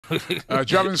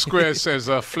Draven Square says,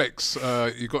 Flex,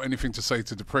 you got anything to say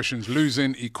to Depression's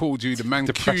losing? He called you the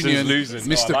Mancunian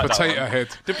Mr Potato Head.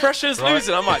 Depression's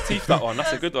losing. I might teeth that one.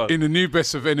 That's a good one. In the new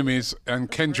Best of Enemies,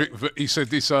 and Kendrick, he said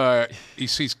this. He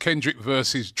sees Kendrick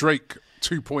versus Drake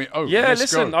 2.0. Yeah, Let's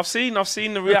listen, go. I've seen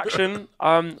the reaction.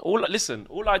 All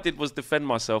I did was defend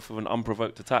myself with an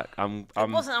unprovoked attack. It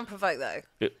wasn't unprovoked though.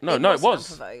 It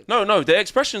was. No, the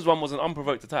Expressions one was an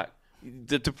unprovoked attack.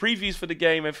 The previews for the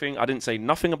game, everything. I didn't say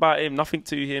nothing about him, nothing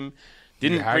to him.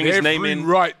 Didn't bring his name in. You had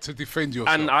every right to defend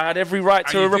yourself, and I had every right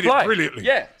to and you reply. did it brilliantly.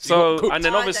 Yeah. So and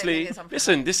then obviously,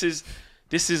 listen, this is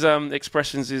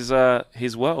Expressions is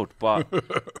his world, but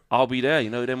I'll be there. You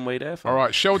know, them way there. All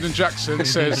right, Sheldon Jackson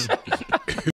says.